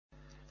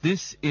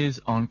This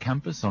is On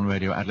Campus on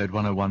Radio Adelaide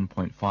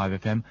 101.5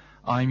 FM.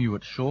 I'm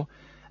Ewart Shaw,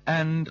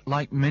 and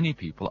like many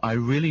people, I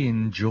really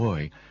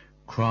enjoy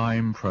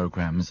crime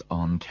programs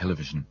on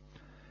television.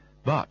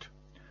 But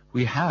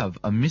we have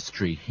a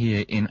mystery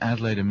here in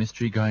Adelaide, a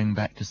mystery going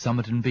back to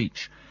Somerton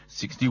Beach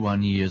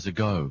 61 years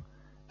ago.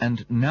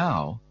 And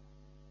now,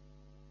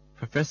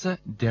 Professor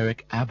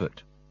Derek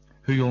Abbott,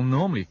 who you'll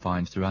normally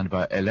find surrounded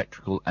by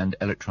electrical and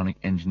electronic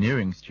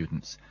engineering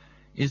students,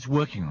 is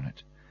working on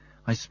it.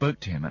 I spoke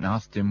to him and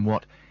asked him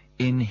what,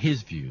 in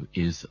his view,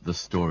 is the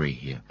story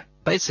here.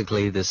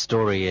 Basically, the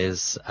story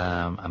is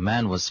a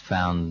man was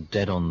found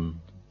dead on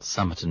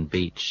Somerton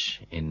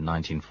Beach in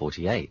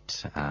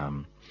 1948,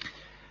 on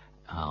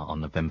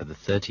November the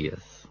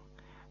 30th,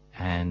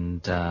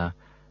 and the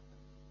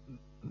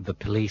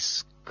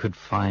police could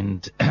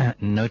find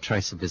no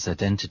trace of his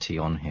identity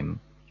on him.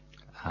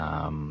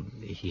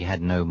 He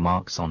had no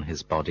marks on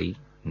his body,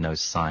 no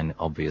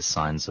obvious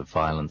signs of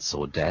violence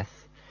or death.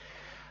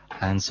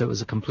 And so it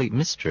was a complete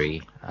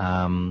mystery.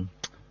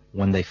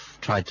 When they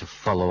tried to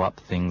follow up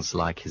things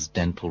like his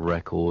dental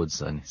records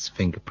and his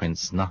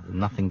fingerprints,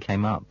 nothing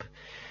came up.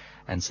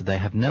 And so they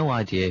have no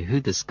idea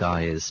who this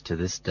guy is to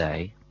this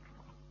day.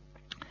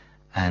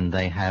 And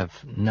they have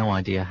no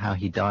idea how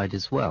he died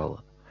as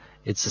well.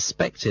 It's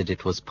suspected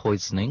it was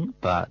poisoning,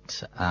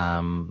 but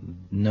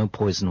no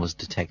poison was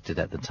detected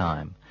at the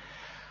time.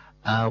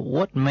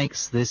 What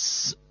makes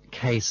this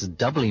case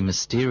doubly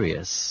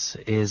mysterious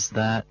is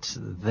that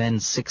then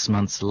 6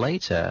 months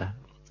later,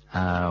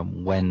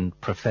 when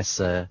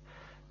Professor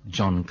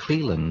John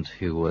Cleland,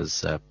 who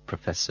was a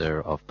professor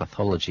of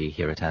pathology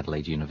here at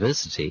Adelaide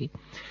University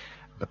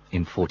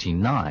in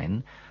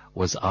 1949,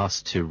 was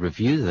asked to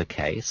review the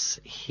case,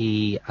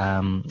 he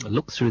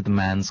looked through the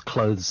man's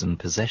clothes and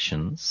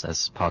possessions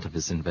as part of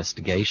his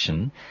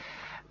investigation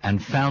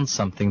and found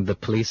something the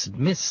police had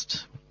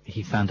missed.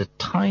 He found a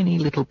tiny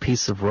little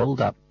piece of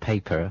rolled up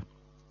paper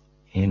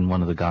in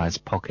one of the guy's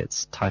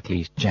pockets,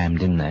 tightly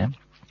jammed in there.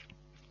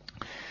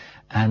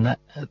 And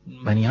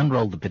when he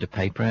unrolled the bit of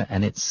paper,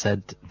 and it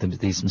said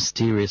these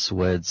mysterious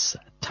words,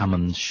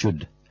 "Taman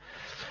should."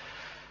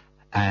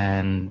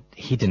 And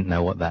he didn't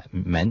know what that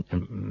meant,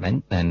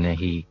 and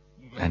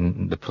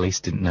the police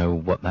didn't know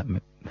what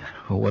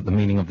the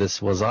meaning of this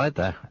was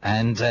either.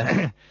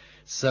 And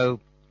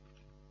so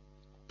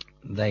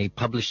they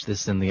published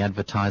this in the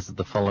Advertiser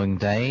the following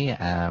day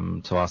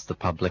to ask the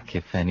public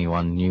if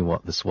anyone knew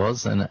what this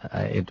was. And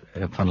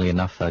funnily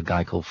enough, a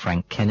guy called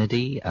Frank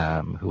Kennedy,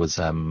 who was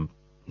a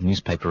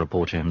newspaper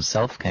reporter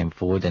himself, came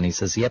forward and he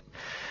says, "Yep,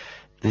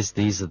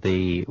 these are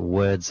the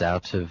words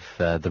out of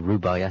the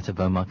Rubaiyat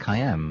of Omar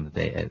Khayyam,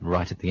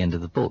 right at the end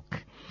of the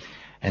book."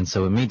 And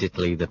so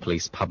immediately the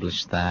police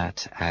published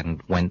that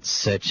and went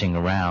searching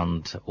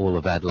around all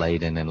of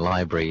Adelaide and in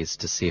libraries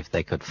to see if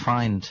they could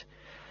find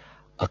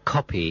a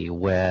copy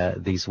where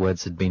these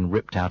words had been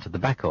ripped out of the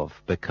back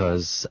of,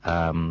 because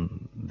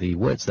the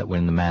words that were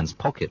in the man's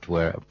pocket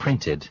were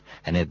printed,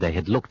 and they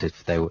had looked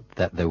if they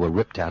were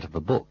ripped out of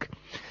a book.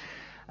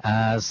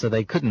 So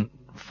they couldn't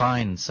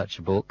find such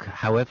a book.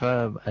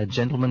 However, a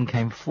gentleman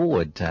came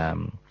forward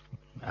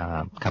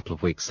a couple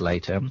of weeks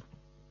later,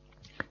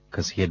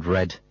 because he had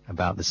read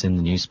about this in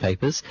the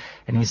newspapers,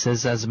 and he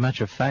says, as a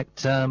matter of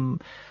fact,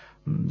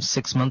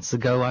 6 months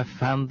ago I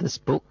found this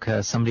book.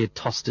 Somebody had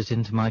tossed it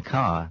into my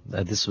car.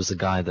 This was a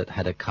guy that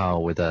had a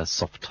car with a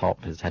soft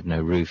top. It had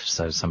no roof,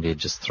 so somebody had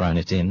just thrown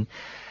it in,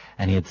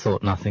 and he had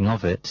thought nothing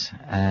of it.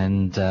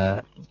 And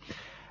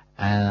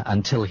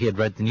until he had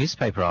read the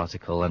newspaper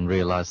article and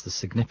realized the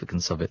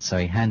significance of it. So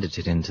he handed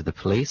it in to the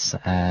police,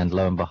 and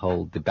lo and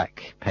behold, the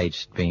back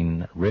page had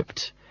been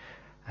ripped,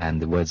 and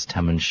the words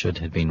 "Taman should"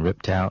 had been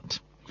ripped out.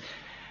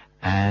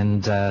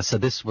 And so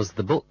this was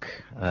the book.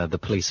 The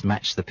police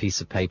matched the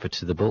piece of paper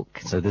to the book.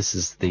 So this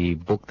is the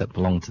book that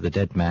belonged to the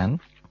dead man.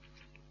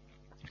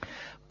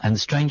 And the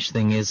strange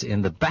thing is,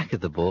 in the back of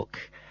the book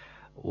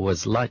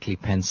was lightly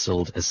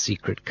penciled a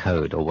secret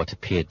code, or what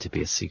appeared to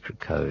be a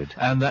secret code.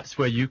 And that's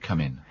where you come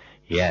in.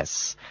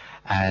 Yes.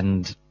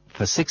 And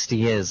for 60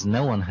 years,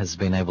 no one has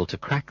been able to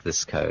crack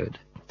this code.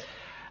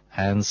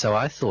 And so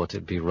I thought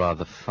it'd be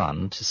rather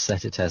fun to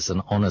set it as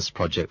an honours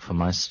project for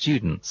my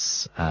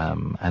students.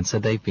 And so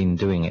they've been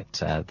doing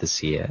it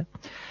this year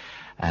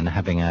and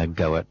having a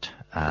go at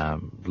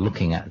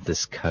looking at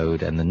this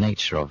code and the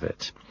nature of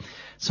it.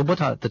 So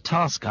the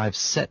task I've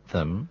set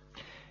them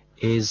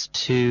is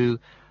to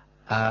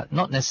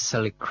not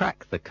necessarily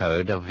crack the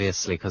code,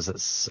 obviously,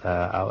 because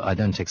I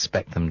don't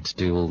expect them to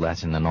do all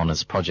that in an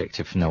honours project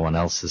if no one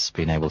else has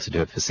been able to do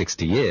it for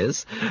 60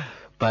 years.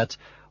 But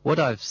what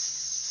I've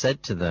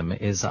said to them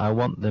is I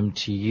want them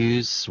to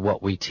use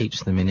what we teach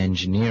them in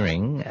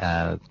engineering,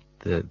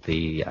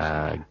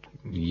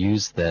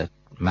 use the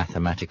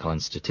mathematical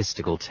and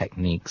statistical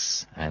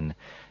techniques and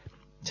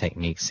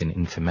techniques in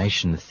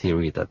information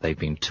theory that they've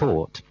been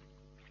taught,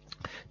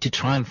 to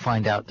try and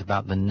find out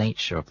about the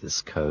nature of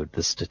this code,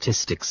 the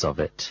statistics of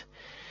it.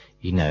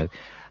 You know,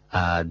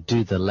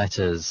 do the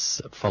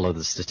letters follow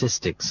the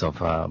statistics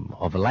of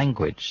a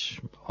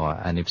language,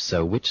 and if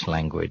so, which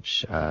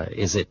language?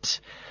 Is it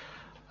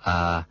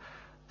the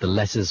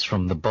letters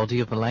from the body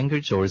of a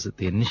language, or is it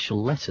the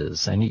initial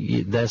letters?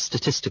 And there's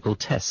statistical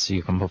tests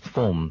you can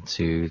perform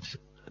to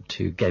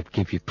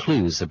give you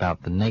clues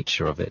about the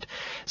nature of it.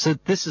 So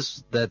this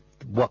is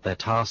what they're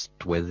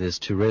tasked with, is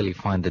to really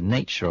find the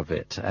nature of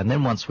it. And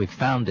then once we've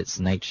found its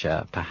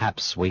nature,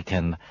 perhaps we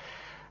can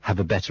have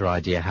a better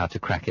idea how to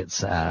crack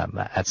it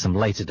at some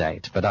later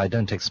date. But I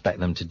don't expect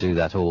them to do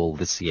that all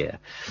this year.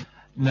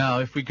 Now,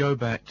 if we go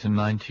back to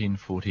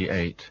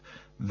 1948,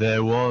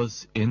 there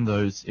was, in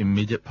those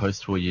immediate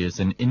post-war years,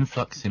 an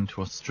influx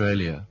into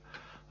Australia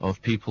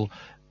of people,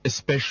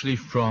 especially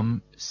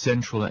from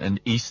Central and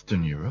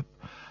Eastern Europe.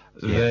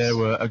 Yes. There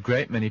were a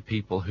great many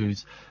people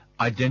whose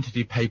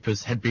identity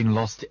papers had been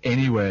lost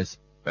anywhere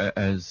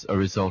as a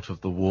result of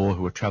the war,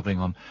 who were travelling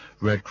on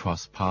Red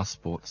Cross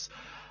passports.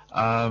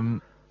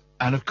 And,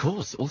 of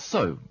course,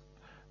 also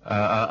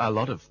a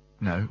lot of,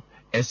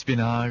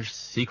 espionage,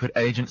 secret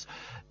agents.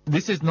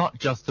 This is not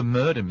just a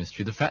murder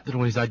mystery. The fact that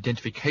all his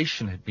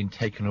identification had been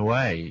taken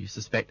away, you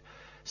suspect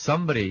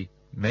somebody,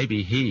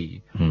 maybe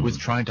he, was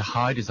trying to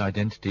hide his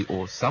identity,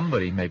 or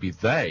somebody, maybe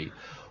they,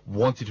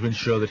 wanted to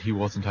ensure that he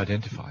wasn't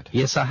identified.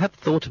 Yes, I have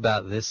thought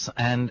about this,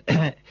 and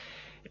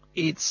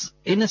it's,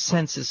 in a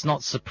sense, it's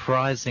not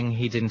surprising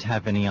he didn't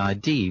have any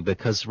ID,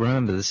 because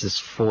remember, this is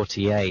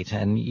 48,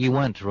 and you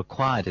weren't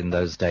required in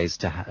those days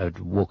to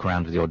walk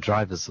around with your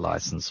driver's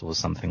license or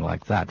something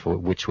like that,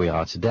 which we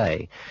are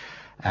today.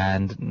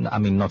 And, I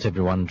mean, not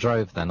everyone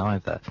drove then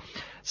either.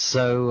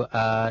 So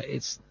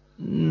it's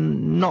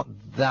not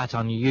that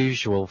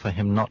unusual for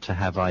him not to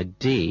have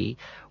ID.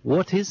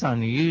 What is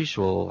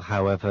unusual,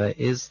 however,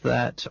 is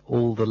that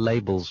all the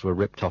labels were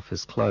ripped off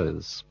his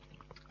clothes,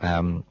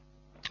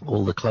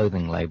 all the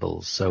clothing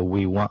labels. So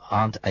we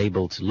aren't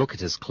able to look at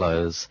his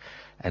clothes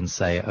and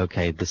say,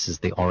 okay, this is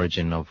the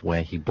origin of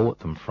where he bought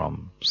them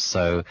from.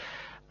 So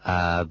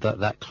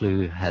that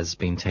clue has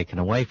been taken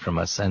away from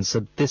us. And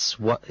so this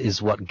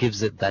is what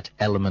gives it that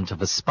element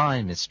of a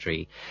spy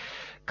mystery.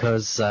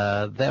 Because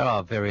there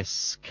are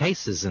various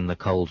cases in the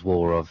Cold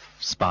War of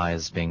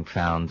spies being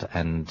found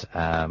and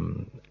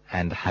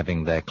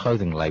having their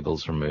clothing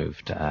labels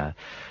removed.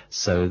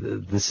 So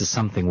this is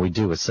something we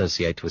do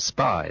associate with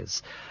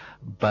spies.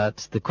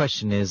 But the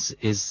question is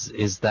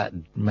that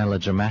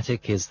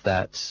melodramatic? Is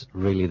that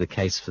really the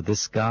case for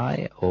this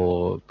guy?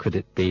 Or could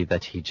it be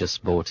that he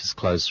just bought his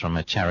clothes from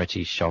a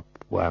charity shop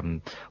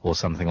or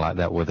something like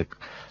that, where the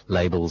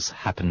labels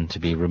happen to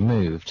be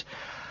removed?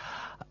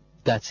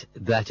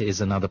 That is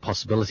another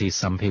possibility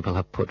some people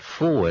have put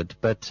forward.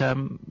 But,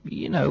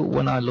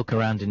 when I look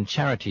around in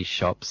charity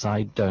shops,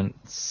 I don't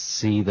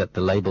see that the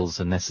labels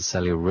are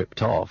necessarily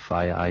ripped off.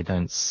 I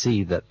don't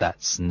see that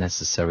that's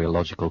necessarily a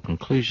logical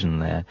conclusion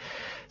there.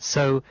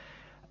 So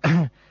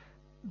the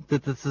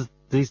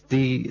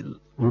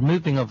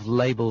removing of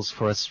labels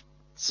for a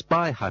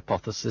spy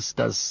hypothesis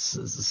does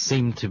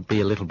seem to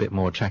be a little bit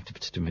more attractive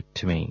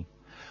to me.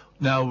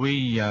 Now,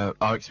 we are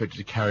expected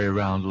to carry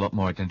around a lot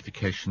more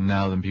identification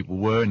now than people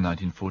were in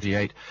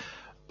 1948.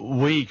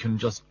 We can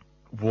just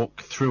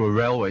walk through a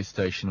railway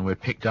station and we're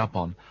picked up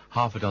on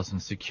half a dozen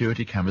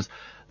security cameras.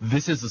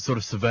 This is the sort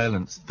of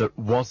surveillance that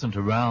wasn't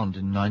around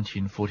in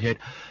 1948.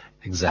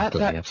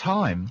 Exactly. At that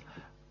time,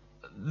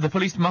 the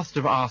police must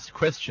have asked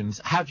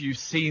questions. Have you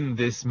seen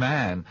this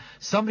man?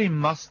 Somebody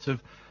must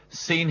have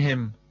seen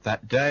him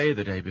that day,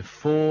 the day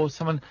before.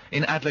 Someone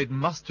in Adelaide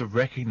must have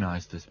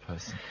recognized this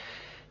person.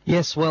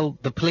 Yes, well,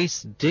 the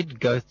police did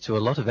go to a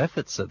lot of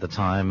efforts at the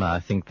time. I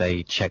think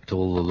they checked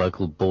all the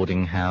local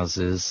boarding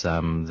houses.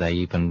 They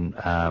even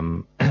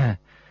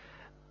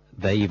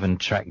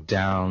tracked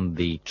down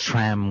the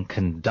tram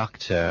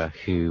conductor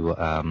who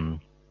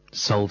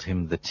sold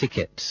him the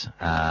ticket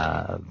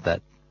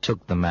that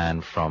took the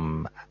man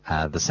from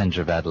the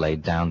centre of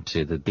Adelaide down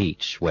to the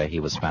beach where he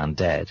was found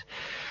dead.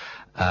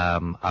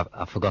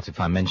 I forgot if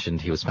I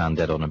mentioned he was found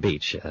dead on a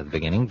beach at the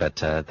beginning, but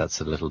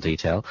that's a little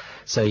detail.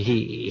 So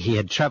he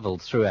had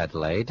travelled through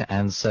Adelaide,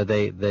 and so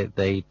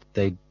the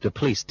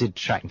police did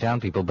track down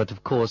people, but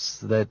of course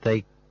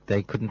they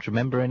couldn't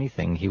remember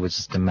anything. He was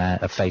just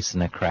a face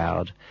in a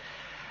crowd,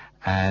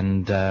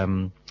 and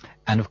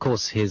of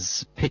course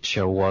his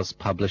picture was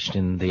published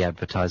in the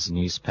Advertiser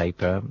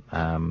newspaper.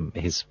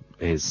 His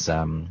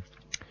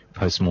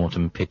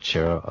post-mortem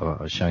picture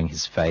showing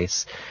his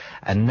face,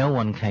 and no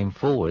one came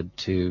forward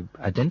to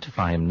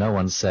identify him. No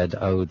one said,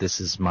 oh,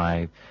 this is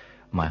my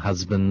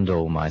husband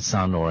or my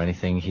son or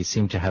anything. He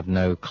seemed to have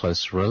no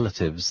close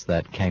relatives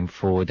that came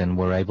forward and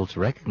were able to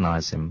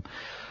recognize him.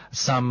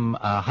 Some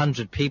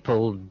 100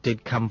 people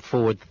did come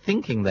forward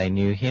thinking they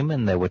knew him,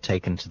 and they were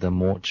taken to the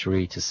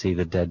mortuary to see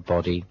the dead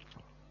body.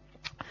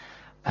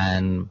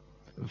 And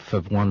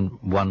for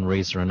one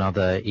reason or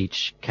another,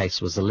 each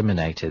case was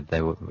eliminated.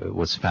 It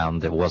was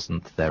found it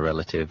wasn't their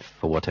relative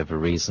for whatever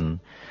reason.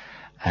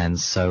 And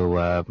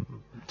so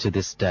to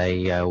this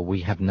day,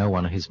 we have no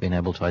one who's been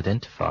able to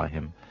identify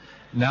him.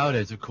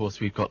 Nowadays, of course,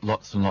 we've got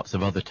lots and lots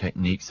of other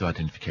techniques of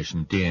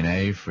identification.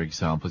 DNA, for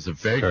example, is a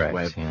very good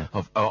way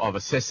of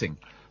assessing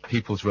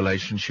people's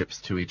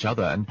relationships to each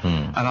other.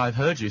 And I've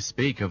heard you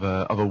speak of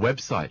a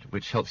website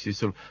which helps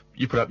you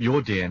you put up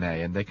your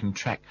DNA and they can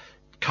track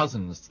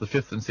cousins, the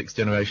 5th and 6th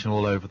generation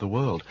all over the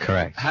world.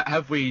 Correct.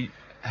 Have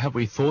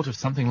we thought of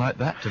something like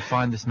that to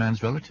find this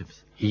man's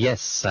relatives?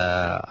 Yes,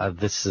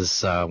 this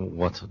is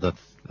what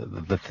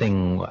the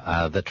thing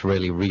that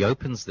really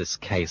reopens this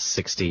case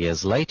 60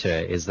 years later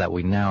is that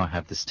we now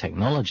have this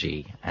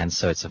technology, and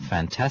so it's a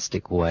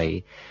fantastic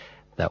way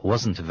that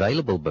wasn't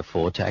available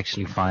before to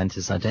actually find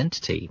his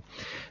identity.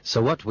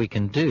 So what we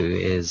can do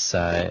is,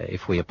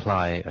 if we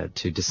apply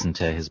to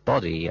disinter his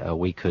body,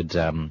 we could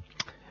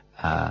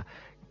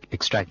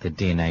extract the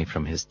DNA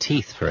from his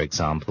teeth, for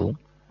example.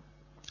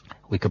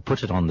 We could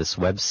put it on this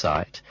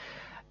website,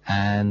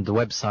 and the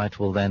website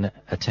will then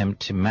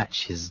attempt to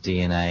match his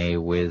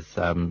DNA with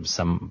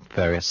some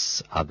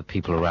various other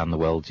people around the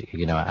world,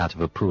 out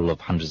of a pool of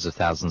hundreds of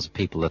thousands of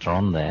people that are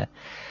on there,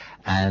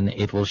 and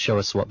it will show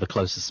us what the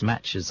closest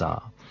matches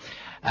are.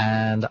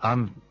 And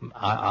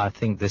I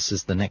think this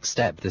is the next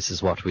step. This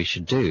is what we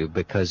should do,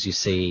 because you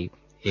see,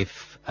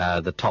 if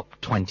the top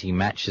 20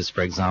 matches,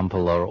 for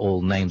example, are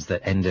all names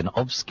that end in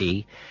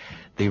Ovsky,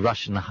 the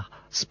Russian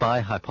spy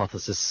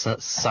hypothesis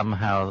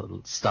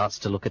somehow starts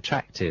to look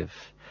attractive.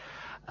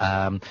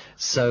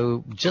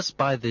 So just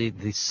by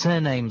the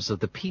surnames of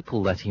the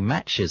people that he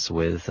matches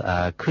with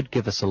could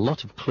give us a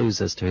lot of clues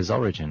as to his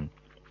origin.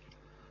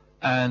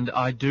 And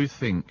I do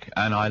think,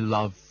 and I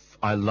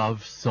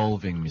love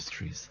solving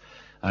mysteries.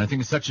 And I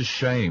think it's such a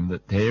shame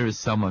that there is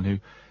someone who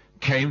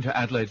came to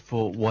Adelaide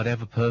for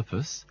whatever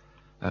purpose,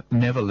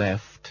 never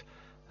left,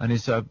 and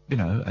is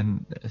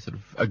and sort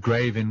of a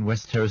grave in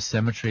West Terrace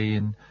Cemetery,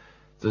 and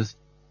there's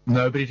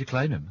nobody to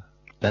claim him.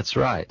 That's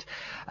right.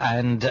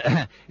 And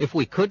if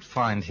we could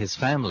find his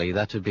family,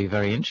 that would be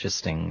very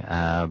interesting,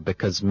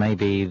 because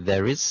maybe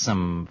there is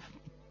some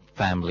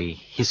family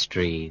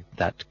history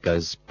that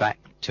goes back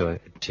to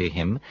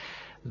him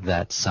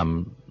that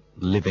some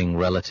living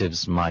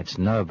relatives might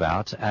know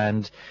about,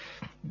 and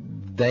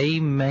they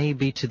may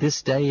be to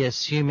this day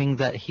assuming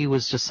that he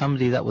was just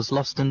somebody that was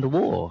lost in the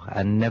war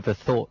and never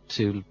thought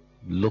to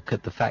look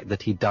at the fact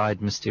that he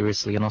died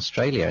mysteriously in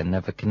Australia and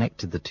never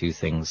connected the two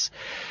things.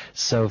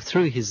 So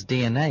through his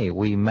DNA,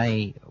 we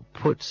may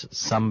put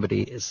some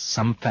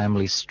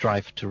family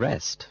strife to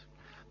rest.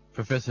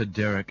 Professor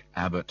Derek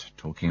Abbott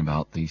talking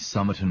about the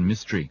Somerton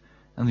mystery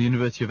and the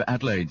University of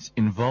Adelaide's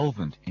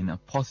involvement in a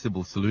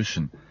possible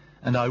solution.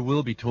 And I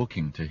will be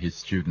talking to his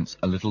students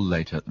a little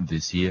later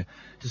this year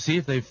to see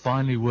if they've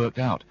finally worked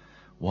out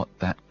what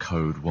that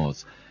code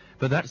was.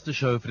 But that's the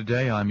show for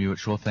today. I'm Ewart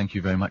Shaw. Thank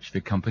you very much for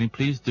your company.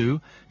 Please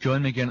do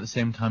join me again at the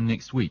same time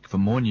next week for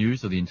more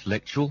news of the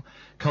intellectual,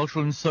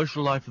 cultural and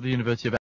social life of the University of